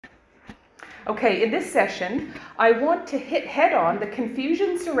Okay, in this session, I want to hit head on the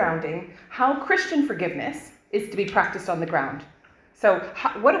confusion surrounding how Christian forgiveness is to be practiced on the ground. So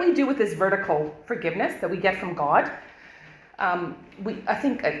what do we do with this vertical forgiveness that we get from God? I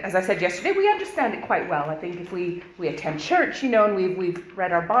think, as I said yesterday, we understand it quite well. I think if we attend church, and we've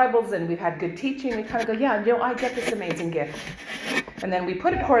read our Bibles and we've had good teaching, we kind of go, yeah, I get this amazing gift. And then we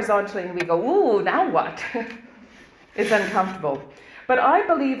put it horizontally and we go, ooh, now what? It's uncomfortable. But I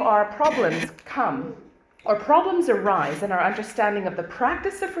believe our problems arise in our understanding of the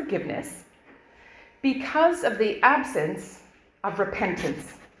practice of forgiveness because of the absence of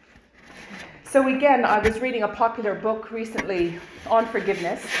repentance. So again, I was reading a popular book recently on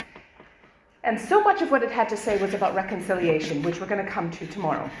forgiveness, and so much of what it had to say was about reconciliation, which we're going to come to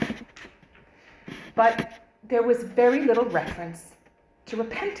tomorrow. But there was very little reference to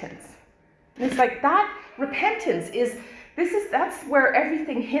repentance. And it's like that repentance that's what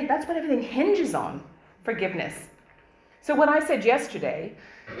everything hinges on, forgiveness. So when I said yesterday,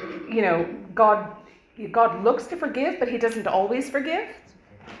 God looks to forgive, but he doesn't always forgive.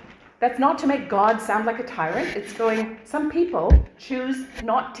 That's not to make God sound like a tyrant. It's going, some people choose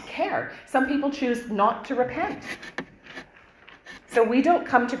not to care. Some people choose not to repent. So we don't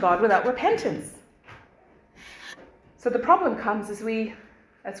come to God without repentance. So the problem comes as we,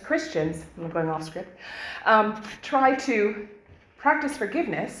 as Christians, I'm going off script, try to practice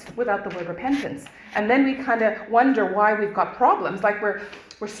forgiveness without the word repentance. And then we kind of wonder why we've got problems. Like we're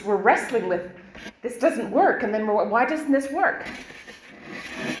wrestling with, this doesn't work, and then why doesn't this work?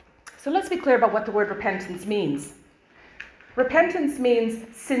 So let's be clear about what the word repentance means. Repentance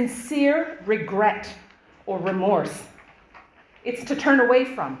means sincere regret or remorse. It's to turn away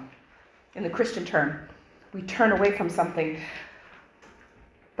from, in the Christian term. We turn away from something.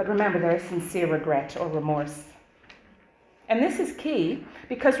 But remember, there is sincere regret or remorse. And this is key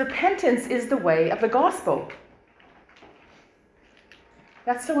because repentance is the way of the gospel.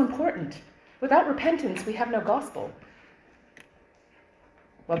 That's so important. Without repentance, we have no gospel.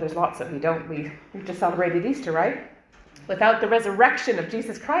 Well, there's lots that we don't. We've just celebrated Easter, right? Without the resurrection of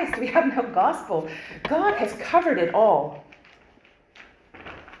Jesus Christ, we have no gospel. God has covered it all.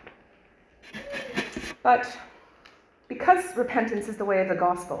 But because repentance is the way of the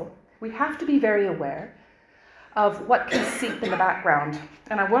gospel, we have to be very aware of what can seep in the background.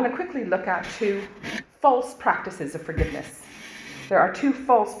 And I want to quickly look at two false practices of forgiveness. There are two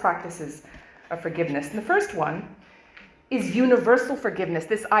false practices of forgiveness. And the first one is universal forgiveness,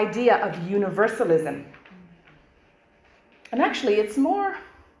 this idea of universalism. And actually, it's more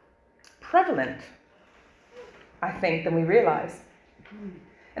prevalent, I think, than we realize.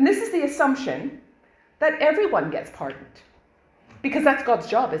 And this is the assumption that everyone gets pardoned. Because that's God's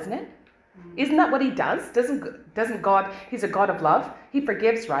job, isn't it? Isn't that what he does? Doesn't God, he's a God of love. He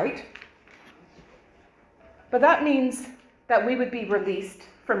forgives, right? But that means that we would be released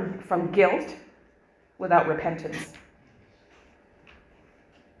from guilt without repentance.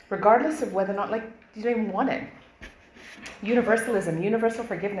 Regardless of whether or not, you don't even want it. Universalism, universal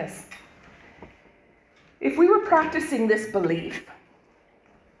forgiveness. If we were practicing this belief,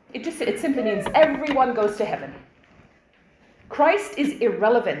 it simply means everyone goes to heaven. Christ is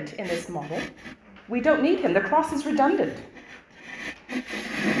irrelevant in this model. We don't need him. The cross is redundant.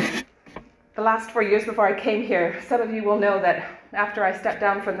 The last 4 years before I came here, some of you will know that after I stepped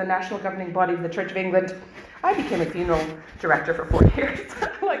down from the national governing body of the Church of England, I became a funeral director for 4 years.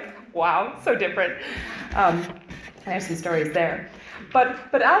 Wow, so different. I have some stories there. But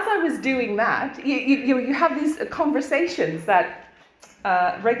as I was doing that, you have these conversations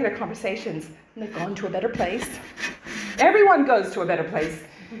regular conversations, and they've gone to a better place. Everyone goes to a better place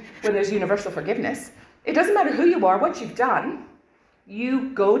when there's universal forgiveness. It doesn't matter who you are, what you've done, you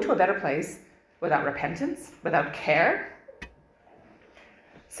go to a better place without repentance, without care.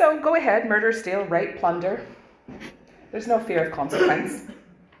 So go ahead, murder, steal, rape, plunder. There's no fear of consequence.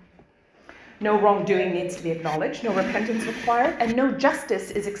 No wrongdoing needs to be acknowledged, no repentance required, and no justice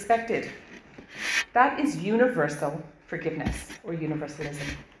is expected. That is universal forgiveness or universalism.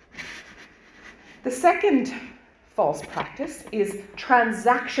 The second false practice is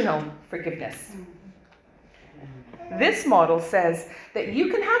transactional forgiveness. This model says that you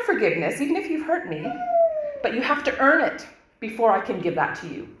can have forgiveness even if you've hurt me, but you have to earn it before I can give that to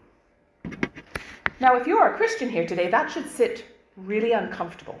you. Now, if you are a Christian here today, that should sit really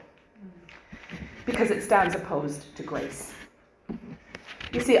uncomfortable because it stands opposed to grace.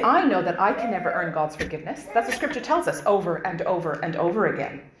 You see, I know that I can never earn God's forgiveness. That's what Scripture tells us over and over and over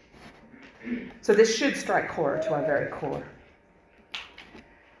again. So this should strike horror to our very core.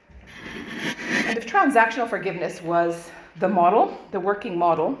 And if transactional forgiveness was the model, the working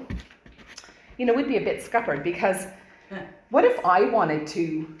model, we'd be a bit scuppered, because what if I wanted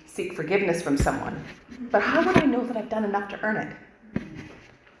to seek forgiveness from someone, but how would I know that I've done enough to earn it?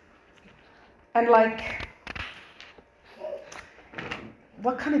 And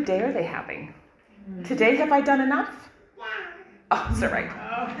what kind of day are they having? Today, have I done enough? Oh, it's all right.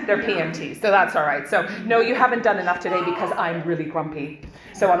 They're PMTs, so that's all right. So, no, you haven't done enough today because I'm really grumpy.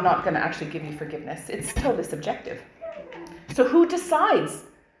 So I'm not going to actually give you forgiveness. It's totally subjective. So who decides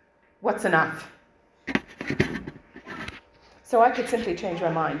what's enough? So I could simply change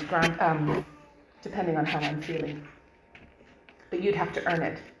my mind, depending on how I'm feeling. But you'd have to earn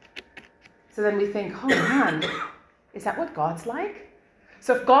it. So then we think, oh man, is that what God's like?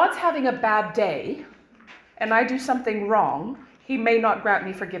 So if God's having a bad day and I do something wrong, he may not grant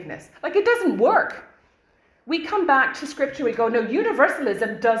me forgiveness. It doesn't work. We come back to scripture, we go, no,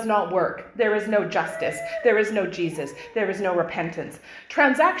 universalism does not work. There is no justice. There is no Jesus. There is no repentance.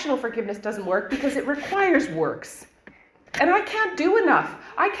 Transactional forgiveness doesn't work because it requires works. And I can't do enough.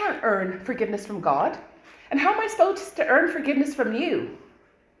 I can't earn forgiveness from God. And how am I supposed to earn forgiveness from you?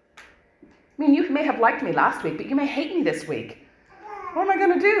 I mean, you may have liked me last week, but you may hate me this week. What am I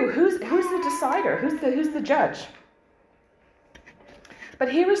going to do? Who's the decider? Who's the judge?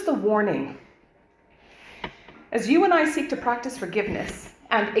 But here is the warning. As you and I seek to practice forgiveness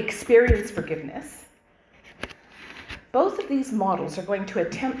and experience forgiveness, both of these models are going to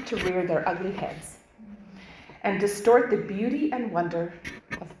attempt to rear their ugly heads and distort the beauty and wonder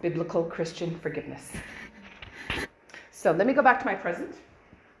of biblical Christian forgiveness. So let me go back to my present.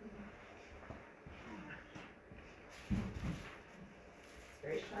 It's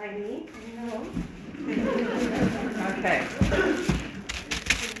very shiny, I know. Okay.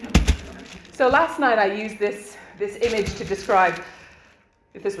 So last night I used this image to describe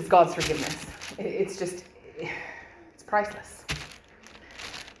if this was God's forgiveness. It's priceless.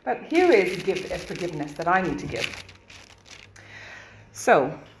 But here is forgiveness that I need to give.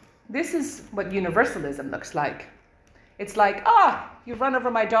 So this is what universalism looks like. It's like, you've run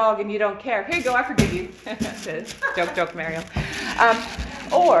over my dog and you don't care. Here you go, I forgive you. Joke, Mariel.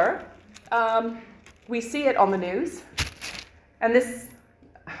 Or we see it on the news, and this,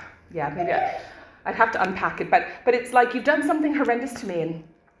 maybe I'd have to unpack it, but it's like you've done something horrendous to me, and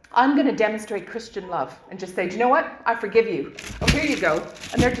I'm going to demonstrate Christian love and just say, do you know what? I forgive you. Oh, here you go.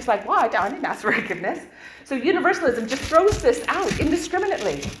 And they're just like, what? I didn't ask for forgiveness. So universalism just throws this out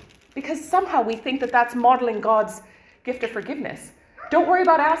indiscriminately because somehow we think that that's modeling God's gift of forgiveness. Don't worry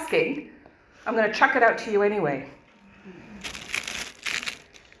about asking. I'm going to chuck it out to you anyway.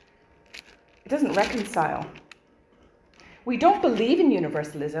 It doesn't reconcile. We don't believe in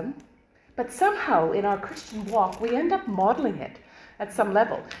universalism, but somehow in our Christian walk, we end up modeling it at some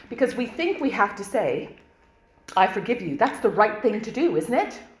level because we think we have to say, I forgive you. That's the right thing to do, isn't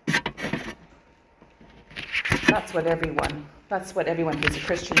it? That's what everyone who's a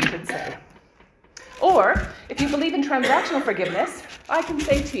Christian should say. Or, if you believe in transactional forgiveness, I can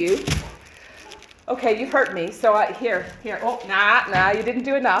say to you, okay, you've hurt me, so here. Oh, nah, you didn't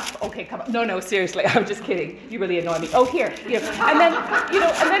do enough. Okay, come on. No, seriously, I'm just kidding. You really annoy me. Oh, here. And then,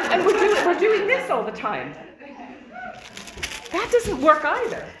 and we're doing this all the time. That doesn't work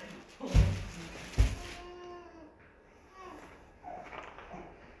either.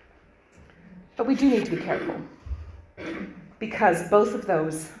 But we do need to be careful, because both of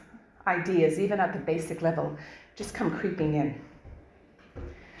those ideas, even at the basic level, just come creeping in.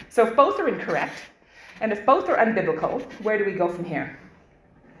 So if both are incorrect, and if both are unbiblical, where do we go from here?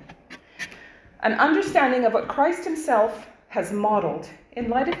 An understanding of what Christ himself has modeled in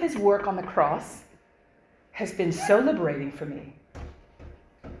light of his work on the cross has been so liberating for me.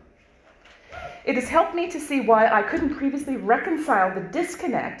 It has helped me to see why I couldn't previously reconcile the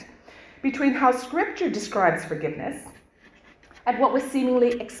disconnect between how Scripture describes forgiveness and what was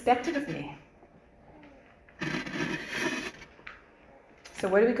seemingly expected of me. So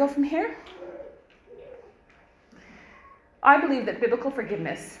where do we go from here? I believe that biblical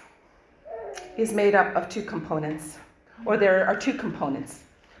forgiveness is made up of two components, or there are two components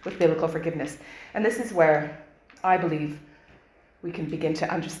with biblical forgiveness. And this is where I believe we can begin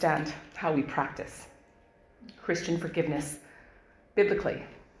to understand how we practice Christian forgiveness biblically.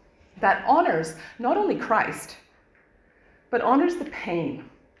 That honors not only Christ, but honors the pain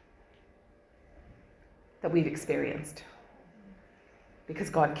that we've experienced, because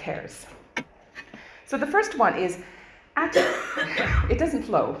God cares. So the first one is, it doesn't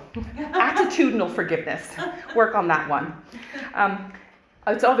flow. Attitudinal forgiveness. Work on that one.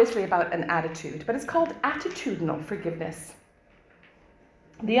 It's obviously about an attitude, but it's called attitudinal forgiveness.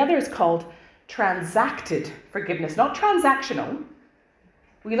 The other is called transacted forgiveness, not transactional,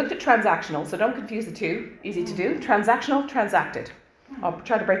 We looked at transactional, so don't confuse the two. Easy to do. Transactional, transacted. I'll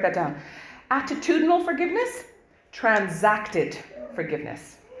try to break that down. Attitudinal forgiveness, transacted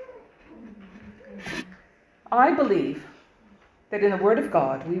forgiveness. I believe that in the Word of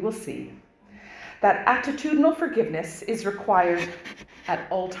God we will see that attitudinal forgiveness is required at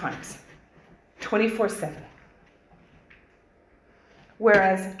all times, 24/7.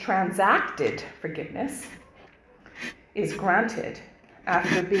 Whereas transacted forgiveness is granted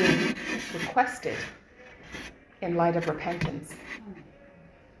after being requested in light of repentance.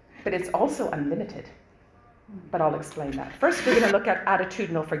 But it's also unlimited. But I'll explain that. First, we're going to look at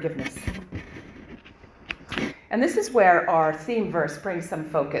attitudinal forgiveness. And this is where our theme verse brings some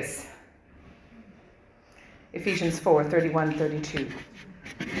focus. Ephesians 4:31-32.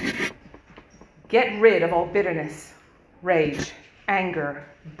 Get rid of all bitterness, rage, anger,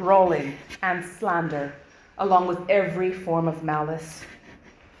 brawling, and slander, along with every form of malice.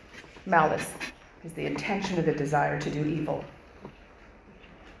 Malice is the intention or the desire to do evil.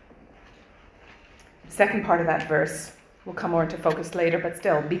 Second part of that verse will come more into focus later, but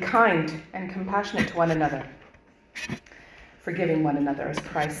still, be kind and compassionate to one another, forgiving one another as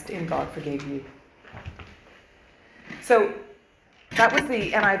Christ in God forgave you. So that was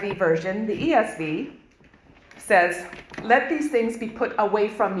the NIV version. The ESV says, let these things be put away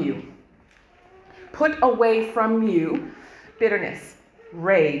from you. Put away from you bitterness,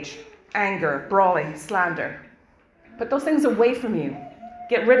 rage, anger, brawling, slander. Put those things away from you.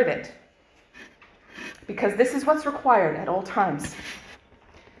 Get rid of it. Because this is what's required at all times.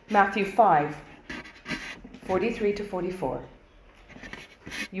 Matthew 5:43-44.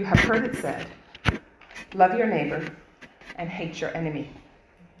 You have heard it said, love your neighbor and hate your enemy.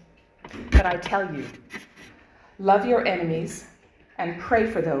 But I tell you, love your enemies and pray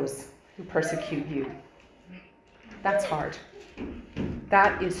for those who persecute you. That's hard.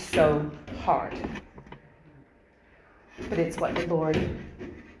 That is so hard. But it's what the Lord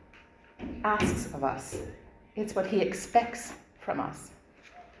asks of us. It's what he expects from us.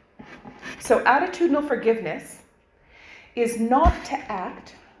 So attitudinal forgiveness is not to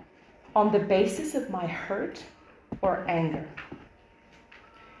act on the basis of my hurt or anger.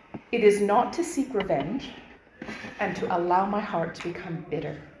 It is not to seek revenge and to allow my heart to become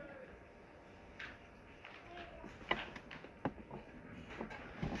bitter.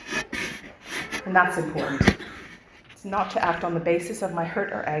 And that's important. It's not to act on the basis of my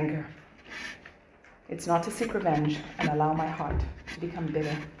hurt or anger. It's not to seek revenge and allow my heart to become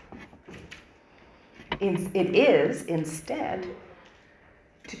bitter. It is, instead,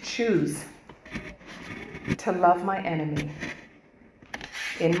 to choose to love my enemy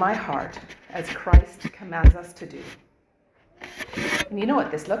in my heart as Christ commands us to do. And you know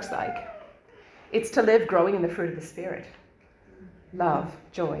what this looks like. It's to live growing in the fruit of the Spirit. Love,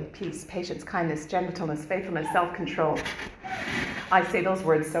 joy, peace, patience, kindness, gentleness, faithfulness, self-control. I say those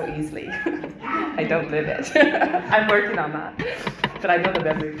words so easily. I don't live it. I'm working on that. But I know the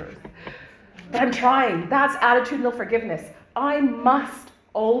memory verse. But I'm trying. That's attitudinal forgiveness. I must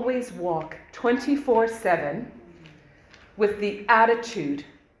always walk 24/7 with the attitude,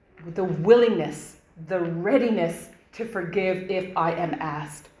 with the willingness, the readiness to forgive if I am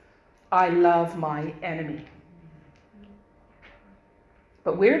asked. I love my enemy.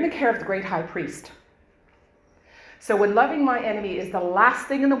 But we're in the care of the great high priest. So when loving my enemy is the last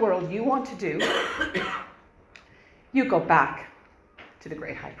thing in the world you want to do, you go back to the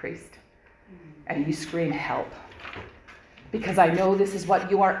great high priest and you scream, help. Because I know this is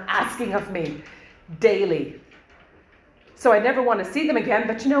what you are asking of me daily. So I never want to see them again,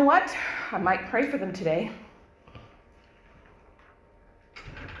 but you know what? I might pray for them today.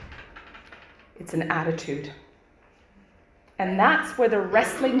 It's an attitude. And that's where the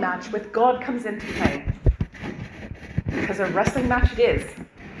wrestling match with God comes into play. Because a wrestling match it is.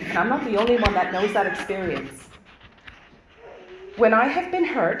 And I'm not the only one that knows that experience. When I have been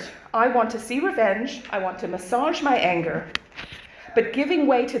hurt, I want to see revenge. I want to massage my anger. But giving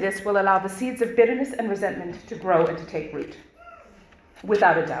way to this will allow the seeds of bitterness and resentment to grow and to take root.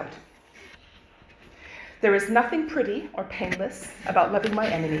 Without a doubt. There is nothing pretty or painless about loving my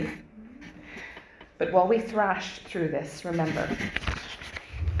enemy. But while we thrash through this, remember,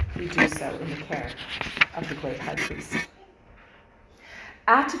 we do so in the care of the great high priest.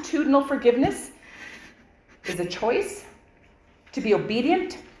 Attitudinal forgiveness is a choice to be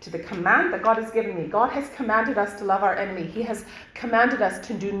obedient to the command that God has given me. God has commanded us to love our enemy. He has commanded us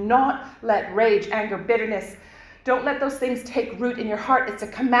to do not let rage, anger, bitterness, don't let those things take root in your heart. It's a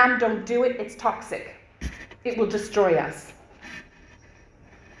command. Don't do it. It's toxic. It will destroy us.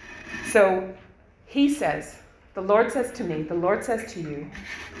 So he says The Lord says to me, the Lord says to you,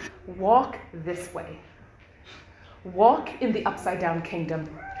 walk this way. Walk in the upside-down kingdom.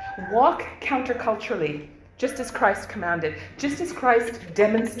 Walk counterculturally, just as Christ commanded, just as Christ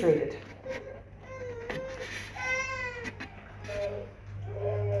demonstrated.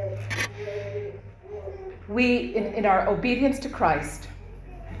 We, in our obedience to Christ,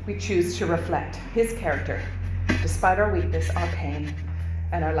 we choose to reflect his character, despite our weakness, our pain,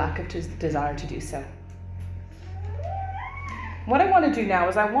 and our lack of desire to do so. What I want to do now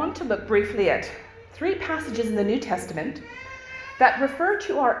is I want to look briefly at 3 passages in the New Testament that refer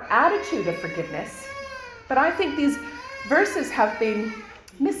to our attitude of forgiveness, but I think these verses have been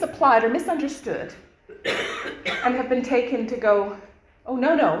misapplied or misunderstood and have been taken to go, oh,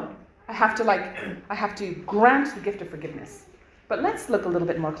 no, I have to grant the gift of forgiveness. But let's look a little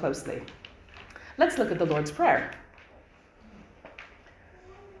bit more closely. Let's look at the Lord's Prayer.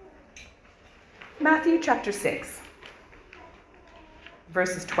 Matthew chapter 6,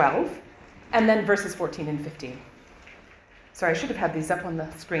 verses 12, and then verses 14 and 15. Sorry, I should have had these up on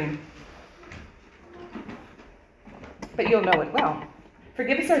the screen. But you'll know it well.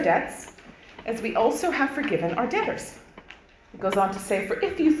 Forgive us our debts, as we also have forgiven our debtors. It goes on to say, for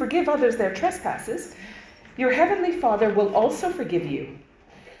if you forgive others their trespasses, your heavenly Father will also forgive you.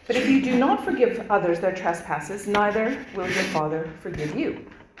 But if you do not forgive others their trespasses, neither will your Father forgive you.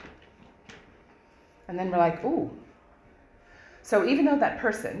 And then we're like, ooh. So even though that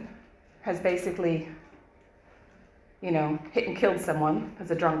person has basically, hit and killed someone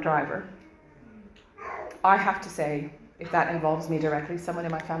as a drunk driver, I have to say, if that involves me directly, someone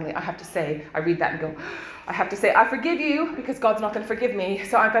in my family, I read that and go, I have to say, I forgive you, because God's not going to forgive me.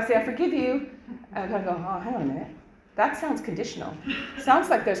 So I've got to say, I forgive you. And I go, oh, hang on a minute. That sounds conditional. Sounds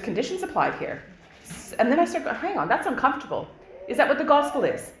like there's conditions applied here. And then I start going, hang on, that's uncomfortable. Is that what the gospel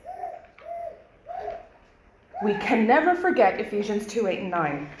is? We can never forget Ephesians 2, 8, and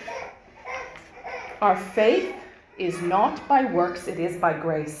 9. Our faith is not by works, it is by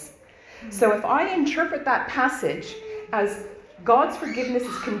grace. So if I interpret that passage as God's forgiveness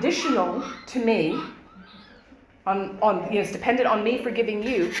is conditional to me, it's dependent on me forgiving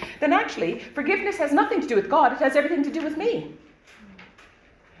you, then actually forgiveness has nothing to do with God, it has everything to do with me.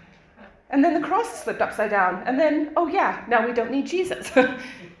 And then the cross is flipped upside down, and then, oh yeah, now we don't need Jesus.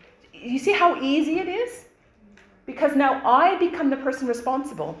 You see how easy it is? Because now I become the person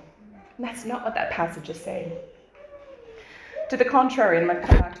responsible. And that's not what that passage is saying. To the contrary, and I'm going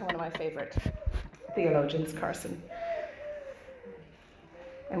to come back to one of my favorite theologians, Carson.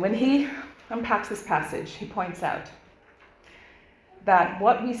 And when he unpacks this passage, he points out that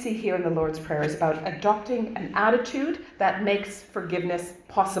what we see here in the Lord's Prayer is about adopting an attitude that makes forgiveness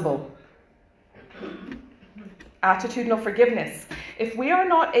possible. Attitudinal forgiveness. If we are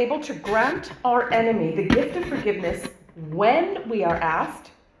not able to grant our enemy the gift of forgiveness when we are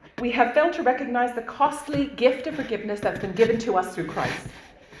asked, we have failed to recognize the costly gift of forgiveness that's been given to us through Christ.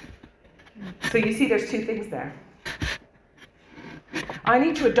 So you see there's 2 things there. I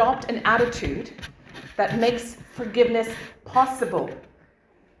need to adopt an attitude that makes forgiveness possible.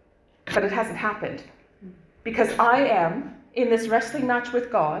 But it hasn't happened. Because I am in this wrestling match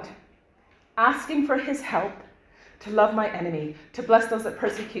with God, asking for his help to love my enemy, to bless those that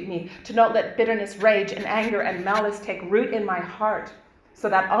persecute me, to not let bitterness, rage, and anger and malice take root in my heart, so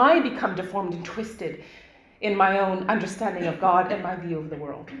that I become deformed and twisted in my own understanding of God and my view of the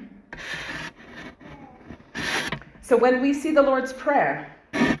world. So when we see the Lord's Prayer,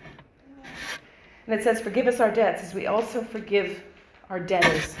 and it says, forgive us our debts as we also forgive our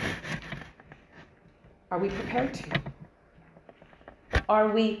debtors, are we prepared to? Are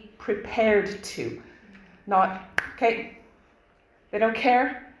we prepared to? Not, okay, they don't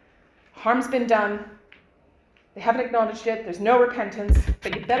care, harm's been done, they haven't acknowledged it, there's no repentance,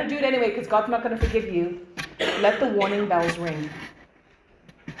 but you better do it anyway because God's not going to forgive you. Let the warning bells ring.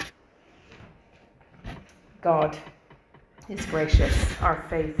 God is gracious. Our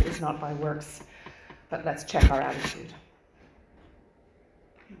faith is not by works, but let's check our attitude.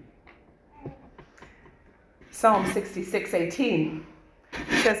 Psalm 66:18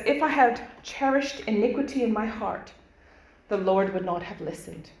 says, if I had cherished iniquity in my heart, the Lord would not have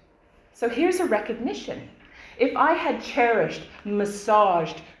listened. So here's a recognition. If I had cherished,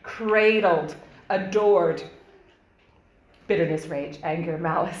 massaged, cradled, adored bitterness, rage, anger,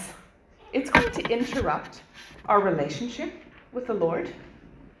 malice, it's going to interrupt our relationship with the Lord.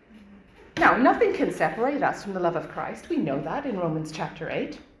 Now, nothing can separate us from the love of Christ. We know that in Romans chapter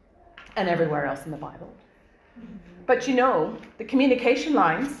 8 and everywhere else in the Bible. But the communication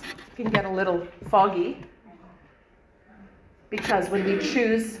lines can get a little foggy because when we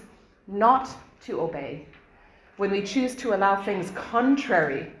choose not to obey, when we choose to allow things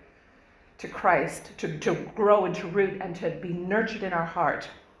contrary to Christ to grow and to root and to be nurtured in our heart,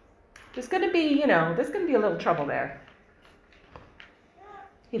 there's going to be a little trouble there.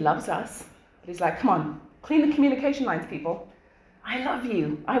 He loves us, but he's like, come on, clean the communication lines, people. I love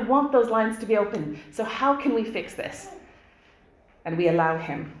you. I want those lines to be open. So how can we fix this? And we allow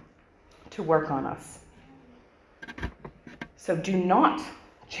him to work on us. So do not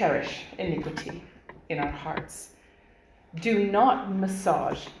cherish iniquity in our hearts. Do not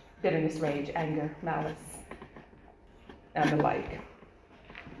massage bitterness, rage, anger, malice, and the like.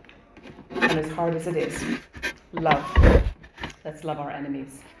 And as hard as it is, love. Let's love our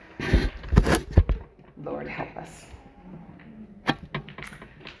enemies. Lord, help us.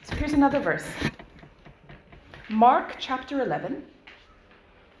 So here's another verse. Mark chapter 11,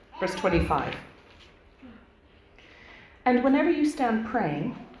 verse 25. And whenever you stand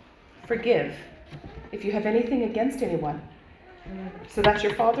praying, forgive if you have anything against anyone, so that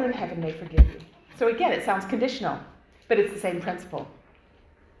your Father in heaven may forgive you. So again, it sounds conditional, but it's the same principle.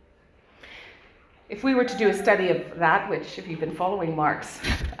 If we were to do a study of that, which if you've been following Mark's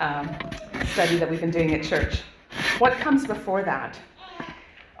study that we've been doing at church, what comes before that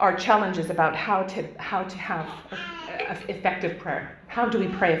are challenges about how to have effective prayer. How do we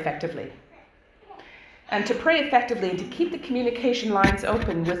pray effectively? And to pray effectively and to keep the communication lines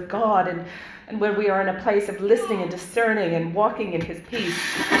open with God and when we are in a place of listening and discerning and walking in his peace,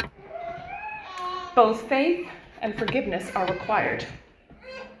 both faith and forgiveness are required.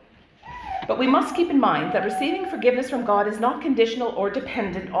 But we must keep in mind that receiving forgiveness from God is not conditional or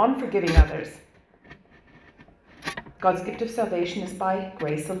dependent on forgiving others. God's gift of salvation is by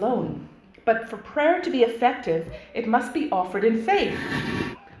grace alone. But for prayer to be effective, it must be offered in faith.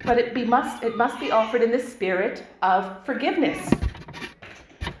 But it must be offered in the spirit of forgiveness.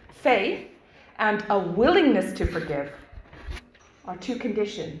 Faith and a willingness to forgive are two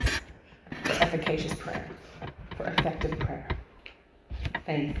conditions for efficacious prayer, for effective prayer.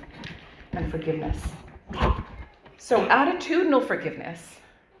 Faith and forgiveness. So attitudinal forgiveness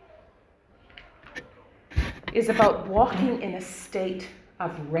is about walking in a state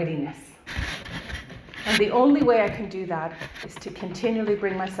of readiness. And the only way I can do that is to continually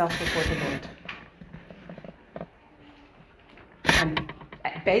bring myself before the Lord. And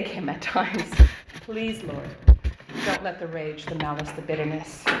beg him at times, please, Lord, don't let the rage, the malice, the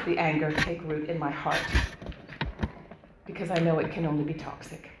bitterness, the anger take root in my heart. Because I know it can only be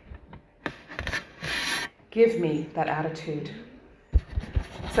toxic. Give me that attitude.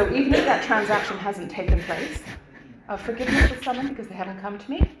 So even if that transaction hasn't taken place of forgiveness with someone because they haven't come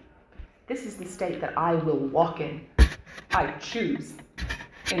to me, this is the state that I will walk in. I choose,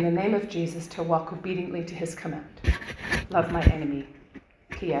 in the name of Jesus, to walk obediently to his command. Love my enemy.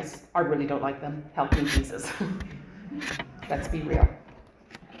 P.S. I really don't like them. Help me, Jesus. Let's be real.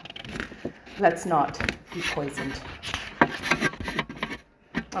 Let's not be poisoned.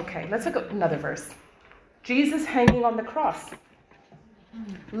 Okay, let's look at another verse. Jesus hanging on the cross.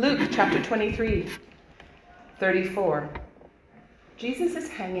 Luke chapter 23, 34. Jesus is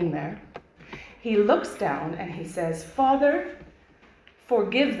hanging there. He looks down and he says, Father,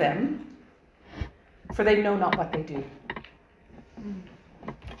 forgive them, for they know not what they do.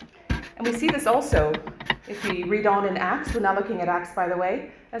 And we see this also if we read on in Acts. We're now looking at Acts, by the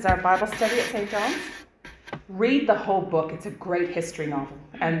way, as our Bible study at St. John's. Read the whole book. It's a great history novel.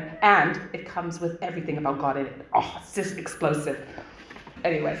 And it comes with everything about God in it. Oh, it's just explosive.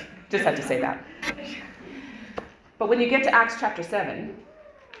 Anyway, just had to say that. But when you get to Acts chapter 7,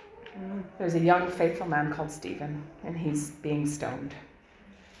 there's a young faithful man called Stephen, and he's being stoned.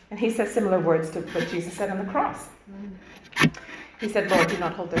 And he says similar words to what Jesus said on the cross. He said, Lord, do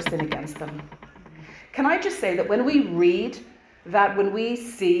not hold their sin against them. Can I just say that when we read that, when we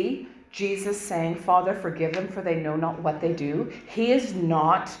see Jesus saying, Father, forgive them, for they know not what they do, he is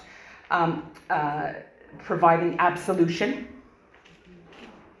not providing absolution.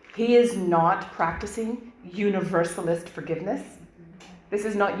 He is not practicing universalist forgiveness. This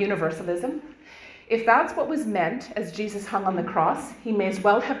is not universalism. If that's what was meant as Jesus hung on the cross, he may as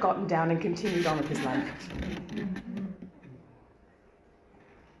well have gotten down and continued on with his life.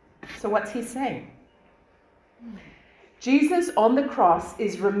 So what's he saying? Jesus on the cross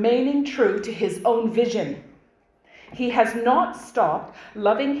is remaining true to his own vision. He has not stopped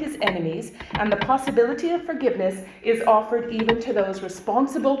loving his enemies, and the possibility of forgiveness is offered even to those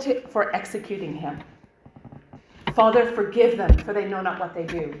responsible for executing him. Father, forgive them, for they know not what they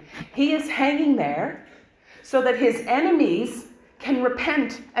do. He is hanging there so that his enemies can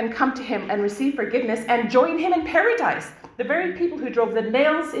repent and come to him and receive forgiveness and join him in paradise. The very people who drove the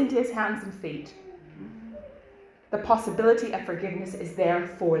nails into his hands and feet. The possibility of forgiveness is there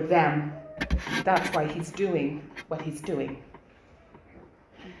for them. That's why he's doing what he's doing.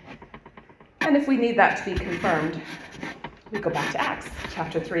 And if we need that to be confirmed, we go back to Acts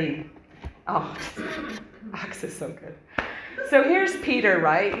chapter 3. Oh, Acts is so good. So here's Peter,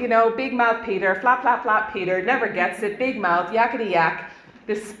 right? You know, big mouth Peter, flap, flap, flap Peter, never gets it, big mouth, yakety yak.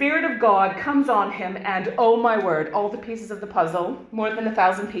 The Spirit of God comes on him, and oh my word, all the pieces of the puzzle, more than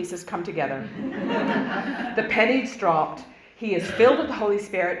 1,000 pieces, come together. The penny's dropped. He is filled with the Holy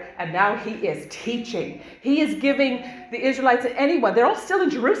Spirit, and now he is teaching. He is giving the Israelites, anyone, they're all still in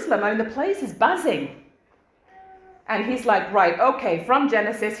Jerusalem. I mean, the place is buzzing. And he's like, right, okay, from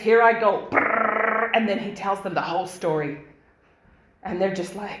Genesis, here I go. And then he tells them the whole story. And they're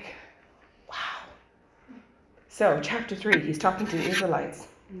just like, wow. So, chapter 3, he's talking to the Israelites.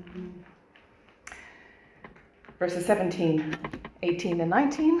 Verses 17, 18, and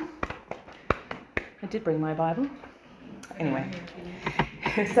 19. I did bring my Bible. Anyway,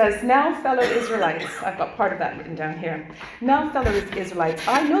 it says, now, fellow Israelites, I've got part of that written down here. Now, fellow Israelites,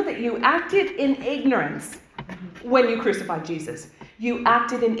 I know that you acted in ignorance when you crucified Jesus. You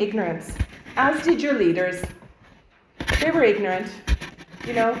acted in ignorance, as did your leaders. They were ignorant.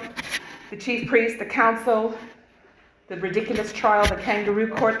 You know, the chief priest, the council, the ridiculous trial, the kangaroo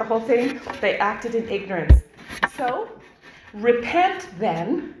court, the whole thing, they acted in ignorance. So, repent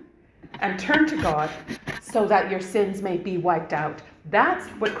then and turn to God so that your sins may be wiped out. That's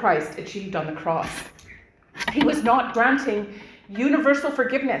what Christ achieved on the cross. He was not granting universal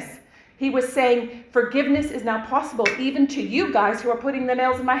forgiveness. He was saying, forgiveness is now possible even to you guys who are putting the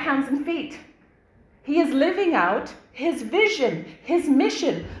nails in my hands and feet. He is living out his vision, his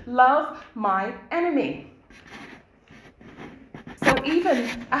mission, love my enemy. So even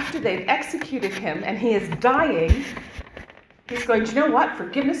after they've executed him and he is dying, he's going, do you know what?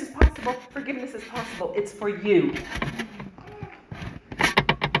 Forgiveness is possible. Forgiveness is possible. It's for you.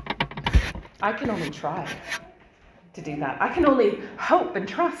 I can only try to do that. I can only hope and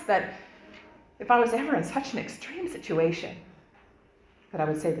trust that if I was ever in such an extreme situation, that I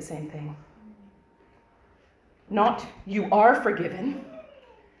would say the same thing. Not, you are forgiven,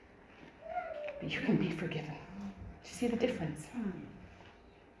 but you can be forgiven. Do you see the difference?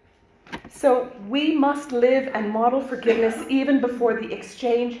 So we must live and model forgiveness even before the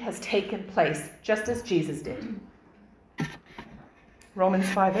exchange has taken place, just as Jesus did. Romans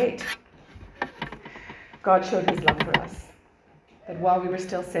 5:8. God showed his love for us, that while we were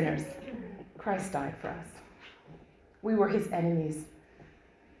still sinners, Christ died for us. We were his enemies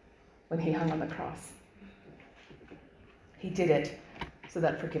when he hung on the cross. He did it so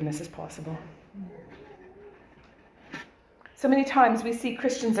that forgiveness is possible. So many times we see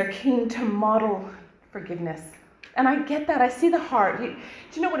Christians are keen to model forgiveness. And I get that. I see the heart. Do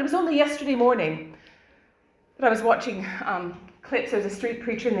you know what? It was only yesterday morning that I was watching clips. There's a street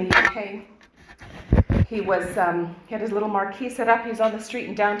preacher in the UK. He had his little marquee set up. He was on the street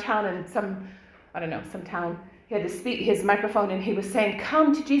in downtown in some town. He had his microphone, and he was saying,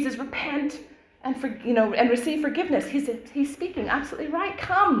 "Come to Jesus, repent, and receive forgiveness." He's speaking absolutely right.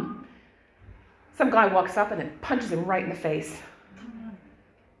 Come. Some guy walks up and then punches him right in the face.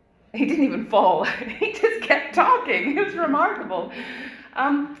 He didn't even fall. He just kept talking. It was remarkable.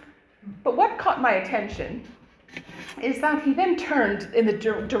 But what caught my attention is that he then turned in the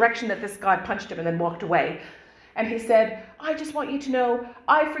direction that this guy punched him and then walked away. And he said, "I just want you to know,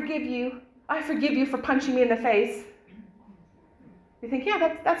 I forgive you. I forgive you for punching me in the face." You think,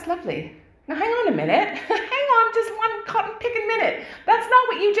 yeah, that's lovely. Now hang on a minute. Hang on just one cotton-picking minute. That's not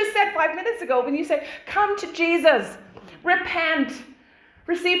what you just said 5 minutes ago when you said, come to Jesus, repent,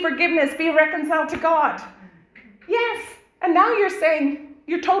 receive forgiveness, be reconciled to God. Yes. And now you're saying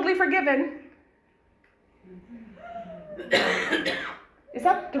you're totally forgiven. Is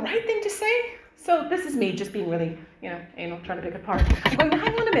that the right thing to say? So this is me just being really, anal, trying to pick apart. I'm going,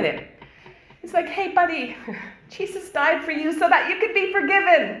 hang on a minute. It's like, hey, buddy, Jesus died for you so that you could be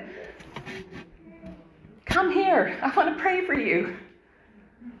forgiven. Come here. I want to pray for you.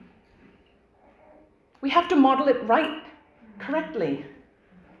 We have to model it right, correctly.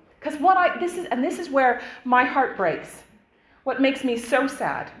 Because this is where my heart breaks. What makes me so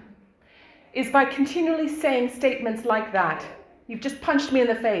sad is by continually saying statements like that. You've just punched me in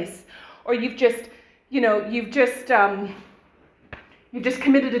the face, or you've just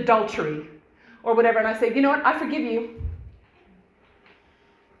committed adultery, or whatever. And I say, you know what? I forgive you.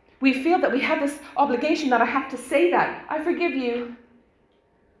 We feel that we have this obligation that I have to say that. I forgive you.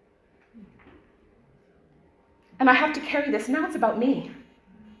 And I have to carry this. Now it's about me.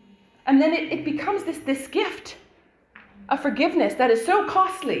 And then it becomes this gift of forgiveness that is so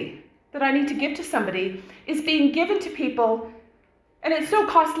costly. that I need to give to somebody is being given to people, and it's so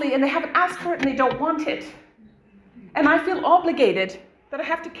costly, and they haven't asked for it, and they don't want it. And I feel obligated that I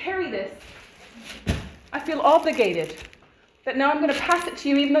have to carry this. I feel obligated that now I'm going to pass it to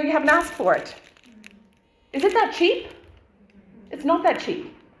you even though you haven't asked for it. Is it that cheap? It's not that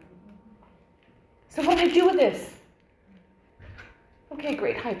cheap. So what do I do with this? Okay,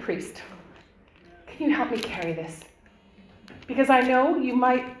 great high priest. Can you help me carry this? Because I know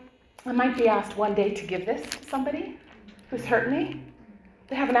I might be asked one day to give this to somebody who's hurt me.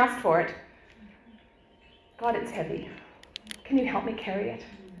 They haven't asked for it. God, it's heavy. Can you help me carry it?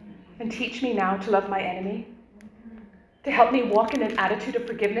 And teach me now to love my enemy? To help me walk in an attitude of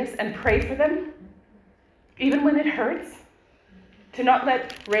forgiveness and pray for them, even when it hurts? To not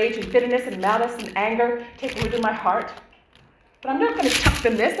let rage and bitterness and malice and anger take root in my heart? But I'm not going to chuck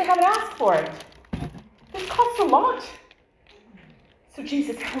them this. They haven't asked for it. This costs a lot. So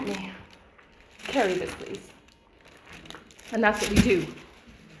Jesus, help me. Carry this, please. And that's what we do.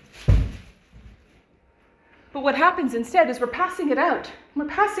 But what happens instead is we're passing it out. We're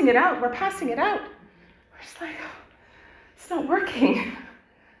passing it out. We're passing it out. We're just like, oh, it's not working.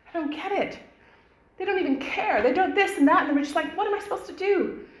 I don't get it. They don't even care. They don't this and that. And we're just like, what am I supposed to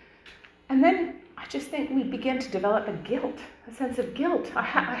do? And then I just think we begin to develop a sense of guilt. I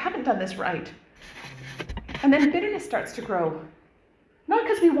haven't done this right. And then bitterness starts to grow. Not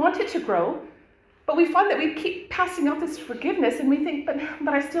because we want it to grow, but we find that we keep passing out this forgiveness and we think,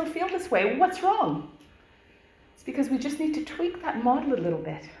 but I still feel this way. What's wrong? It's because we just need to tweak that model a little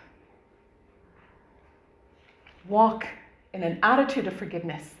bit. Walk in an attitude of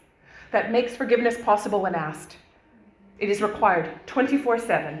forgiveness that makes forgiveness possible when asked. It is required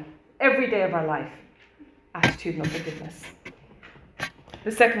 24/7, every day of our life. Attitudinal forgiveness.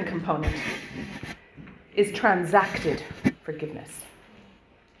 The second component is transacted forgiveness.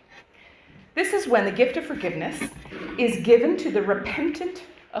 This is when the gift of forgiveness is given to the repentant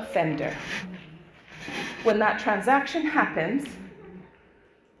offender. When that transaction happens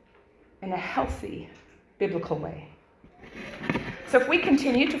in a healthy, biblical way. So if we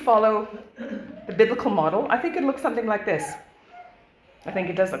continue to follow the biblical model, I think it looks something like this. I think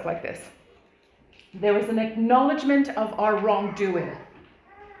it does look like this. There is an acknowledgement of our wrongdoing.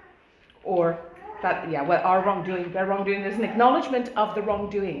 Or our wrongdoing, their wrongdoing. There's an acknowledgement of the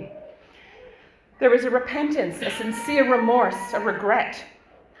wrongdoing. There is a repentance, a sincere remorse, a regret.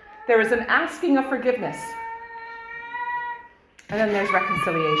 There is an asking of forgiveness. And then there's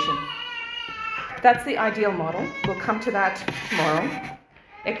reconciliation. That's the ideal model. We'll come to that tomorrow.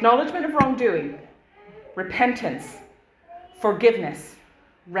 Acknowledgement of wrongdoing, repentance, forgiveness,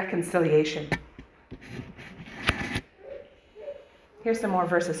 reconciliation. Here's some more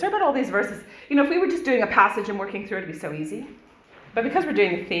verses. Sorry about all these verses. If we were just doing a passage and working through it, it'd be so easy. But because we're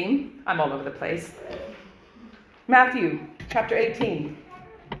doing a theme, I'm all over the place. Matthew chapter 18,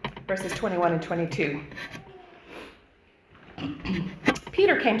 verses 21 and 22.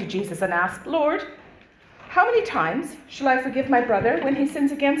 Peter came to Jesus and asked, Lord, how many times shall I forgive my brother when he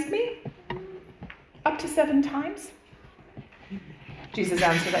sins against me? Up to 7 times? Jesus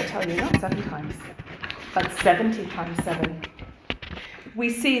answered, I tell you, not 7 times, but 70 times 7. We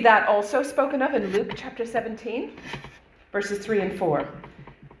see that also spoken of in Luke chapter 17, verses 3 and 4.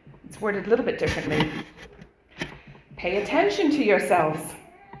 It's worded a little bit differently. Pay attention to yourselves.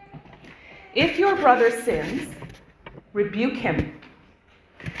 If your brother sins, rebuke him.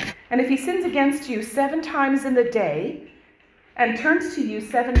 And if he sins against you 7 times in the day, and turns to you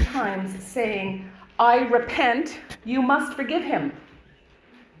 7 times saying, I repent, you must forgive him.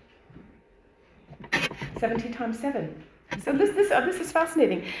 70 times 7. So this is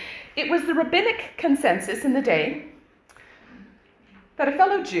fascinating. It was the rabbinic consensus in the day that a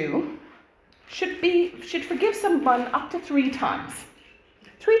fellow Jew should forgive someone up to 3 times.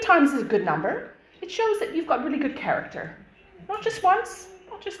 3 times is a good number. It shows that you've got really good character. Not just once,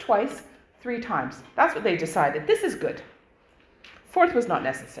 not just twice, 3 times. That's what they decided. This is good. 4th was not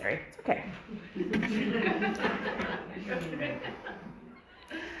necessary. It's okay.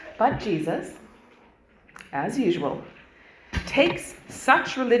 But Jesus, as usual, takes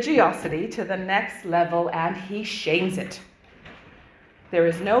such religiosity to the next level and he shames it. There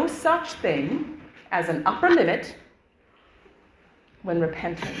is no such thing as an upper limit when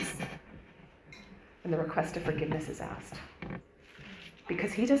repentance and the request of forgiveness is asked.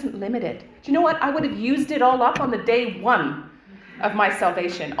 Because he doesn't limit it. Do you know what? I would have used it all up on the day 1 of my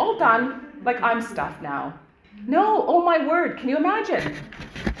salvation. All done, like I'm stuffed now. No, oh my word, can you imagine?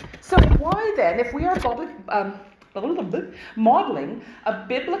 So why then, if we are modeling a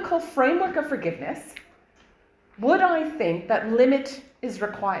biblical framework of forgiveness, would I think that limit is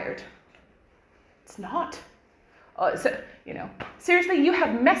required? It's not. Seriously, you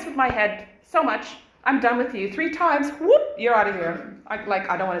have messed with my head so much. I'm done with you. 3 times, whoop, you're out of here. I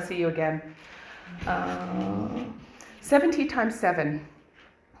don't want to see you again. 70 times 7.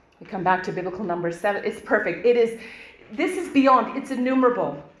 We come back to biblical number 7. It's perfect. This is beyond. It's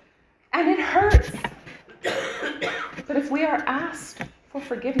innumerable. And it hurts. But if we are asked for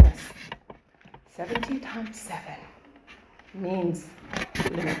forgiveness, 70 times 7 means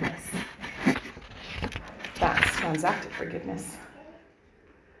limitless. That's transactive forgiveness.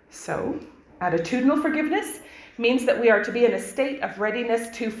 So, attitudinal forgiveness means that we are to be in a state of readiness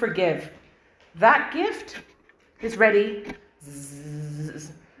to forgive. That gift is ready,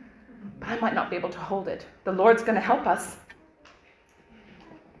 but I might not be able to hold it. The Lord's going to help us.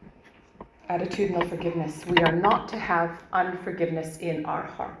 Attitudinal forgiveness. We are not to have unforgiveness in our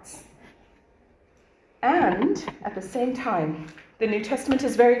hearts. And at the same time, the New Testament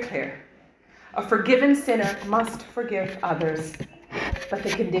is very clear. A forgiven sinner must forgive others, but the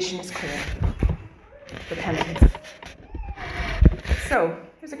condition is clear. Repentance. So,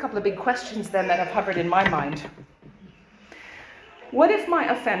 here's a couple of big questions then that have hovered in my mind. What if my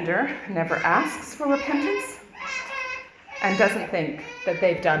offender never asks for repentance and doesn't think that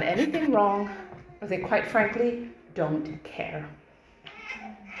they've done anything wrong, or they quite frankly don't care?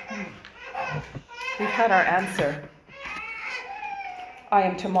 We've had our answer. I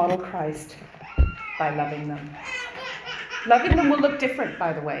am to model Christ by loving them. Loving them will look different,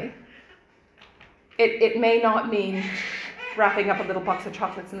 by the way. It may not mean wrapping up a little box of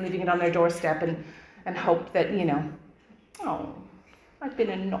chocolates and leaving it on their doorstep and hope that, oh, I've been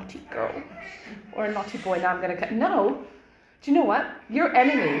a naughty girl or a naughty boy, now I'm going to... No. Do you know what? Your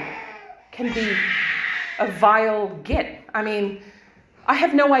enemy can be a vile git. I mean, I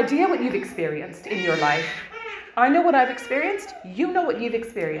have no idea what you've experienced in your life. I know what I've experienced. You know what you've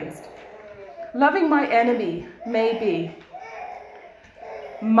experienced. Loving my enemy may be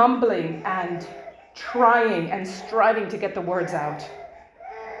mumbling and trying and striving to get the words out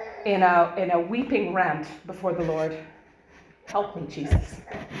in a weeping rant before the Lord. Help me, Jesus.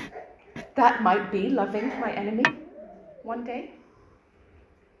 That might be loving my enemy one day,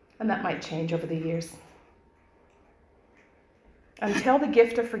 and that might change over the years. Until the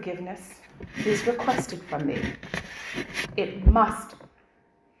gift of forgiveness is requested from me, it must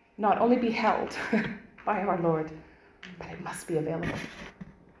not only be held by our Lord, but it must be available.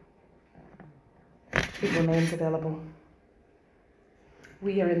 It remains available.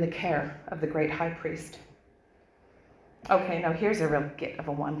 We are in the care of the great high priest. Okay, now here's a real git of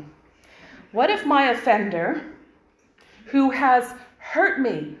a one. What if my offender, who has hurt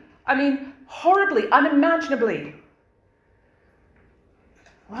me, horribly, unimaginably,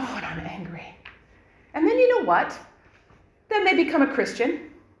 and I'm angry. And then you know what? Then they become a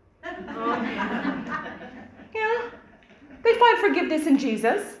Christian. They find forgiveness in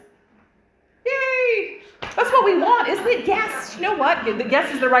Jesus. Yay! That's what we want, isn't it? Yes. You know what? The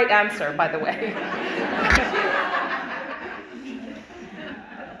yes is the right answer, by the way.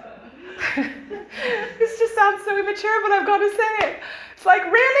 This just sounds so immature, but I've got to say it. It's like,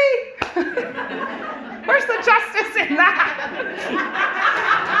 really? Where's the justice in that?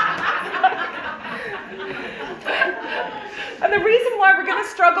 And the reason why we're going to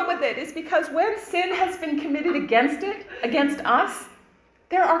struggle with it is because when sin has been committed against us,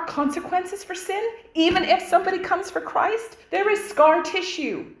 there are consequences for sin. Even if somebody comes for Christ, there is scar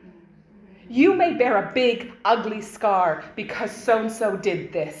tissue. You may bear a big, ugly scar because so-and-so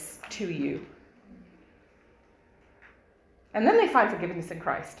did this to you. And then they find forgiveness in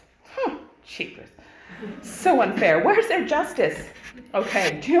Christ. Cheapers. So unfair. Where's their justice?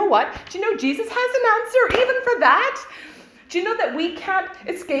 Okay, do you know what? Do you know Jesus has an answer even for that? Do you know that we can't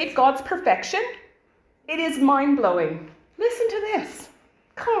escape God's perfection? It is mind-blowing. Listen to this.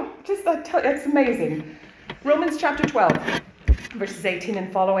 It's amazing. Romans chapter 12, verses 18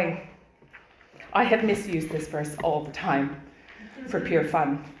 and following. I have misused this verse all the time for pure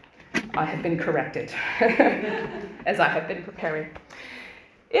fun. I have been corrected as I have been preparing.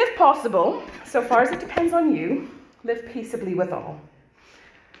 If possible, so far as it depends on you, live peaceably with all.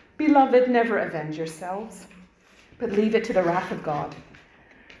 Beloved, never avenge yourselves, but leave it to the wrath of God.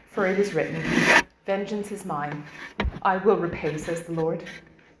 For it is written, vengeance is mine, I will repay, says the Lord.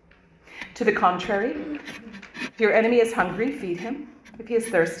 To the contrary, if your enemy is hungry, feed him. If he is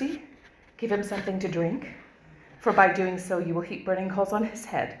thirsty, give him something to drink. For by doing so, you will heap burning coals on his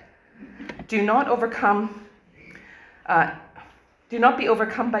head. Do not be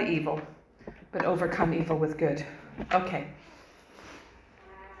overcome by evil, but overcome evil with good. Okay.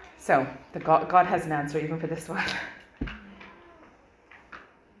 So, God has an answer even for this one.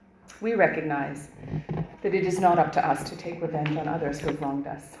 we recognize that it is not up to us to take revenge on others who have wronged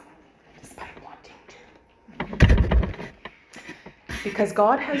us, despite wanting to. Because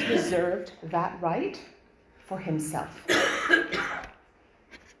God has reserved that right for himself.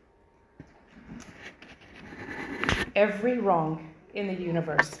 Every wrong in the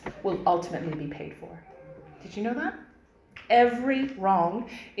universe will ultimately be paid for. Did you know that? Every wrong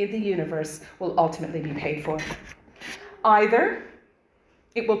in the universe will ultimately be paid for. Either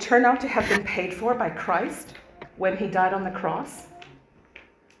it will turn out to have been paid for by Christ when he died on the cross,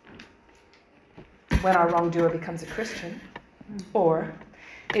 when our wrongdoer becomes a Christian, or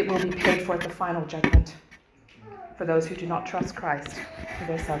it will be paid for at the final judgment for those who do not trust Christ for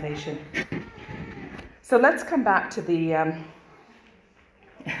their salvation. So let's come back to the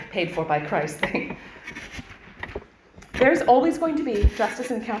paid for by Christ thing. There's always going to be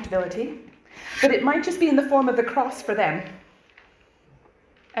justice and accountability, but it might just be in the form of the cross for them.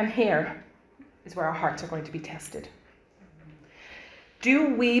 And here is where our hearts are going to be tested.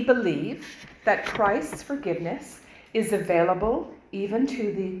 Do we believe that Christ's forgiveness is available even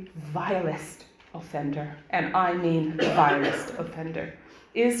to the vilest offender? And I mean the vilest offender.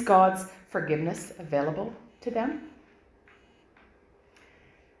 Is God's forgiveness available to them?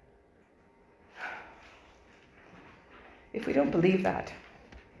 If we don't believe that,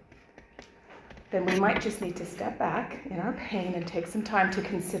 then we might just need to step back in our pain and take some time to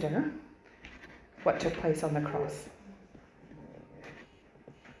consider what took place on the cross.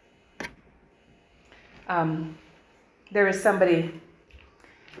 There is somebody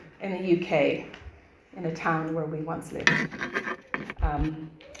in the UK, in a town where we once lived.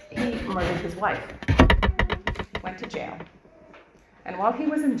 He murdered his wife, went to jail. And while he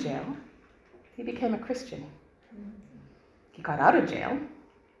was in jail, he became a Christian. He got out of jail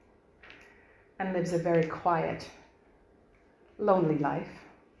and lives a very quiet, lonely life.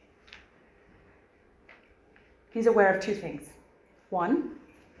 He's aware of two things. One,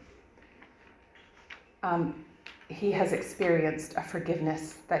 he has experienced a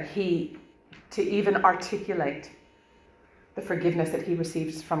forgiveness that to even articulate the forgiveness that he has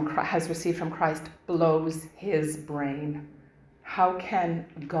received from Christ blows his brain. How can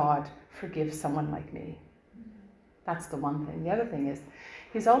God forgive someone like me? That's the one thing. The other thing is,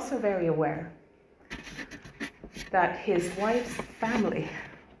 he's also very aware that his wife's family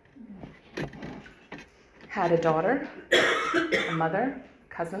had a daughter, a mother,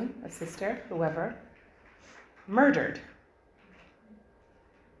 cousin, a sister, whoever, murdered.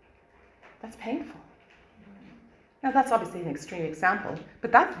 That's painful. Now, that's obviously an extreme example,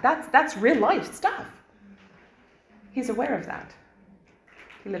 but that's real life stuff. He's aware of that.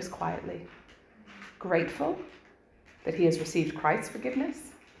 He lives quietly, grateful that he has received Christ's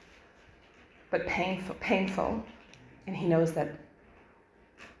forgiveness, but painful, and he knows that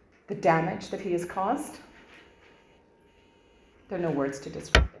the damage that he has caused, there are no words to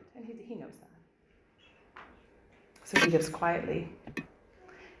describe it, and he knows that. So he lives quietly.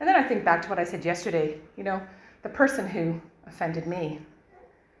 And then I think back to what I said yesterday, the person who offended me,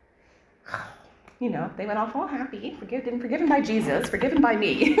 they went off all happy, forgiven by Jesus, forgiven by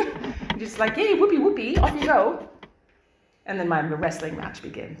me. Just like, yay, whoopee, whoopee, off you go. And then the wrestling match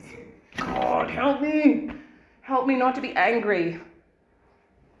begins. God, help me. Help me not to be angry.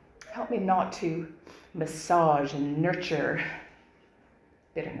 Help me not to massage and nurture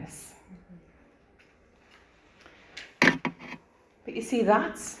bitterness. But you see,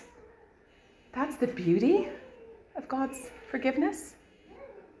 that's the beauty of God's forgiveness.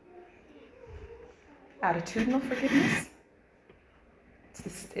 Attitudinal forgiveness.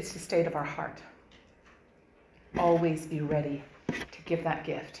 It's the state of our heart. Always be ready to give that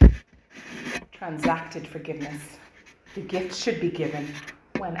gift. Transacted forgiveness. The gift should be given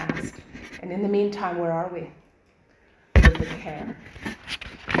when asked. And in the meantime, where are we? With the care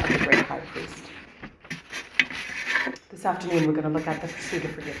of the great high priest. This afternoon, we're going to look at the pursuit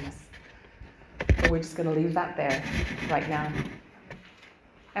of forgiveness. So we're just going to leave that there right now.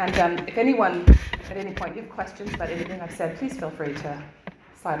 And if anyone, at any point, you have questions about anything I've said, please feel free to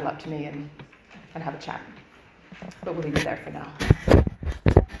sidle up to me and have a chat. But we'll leave it there for now.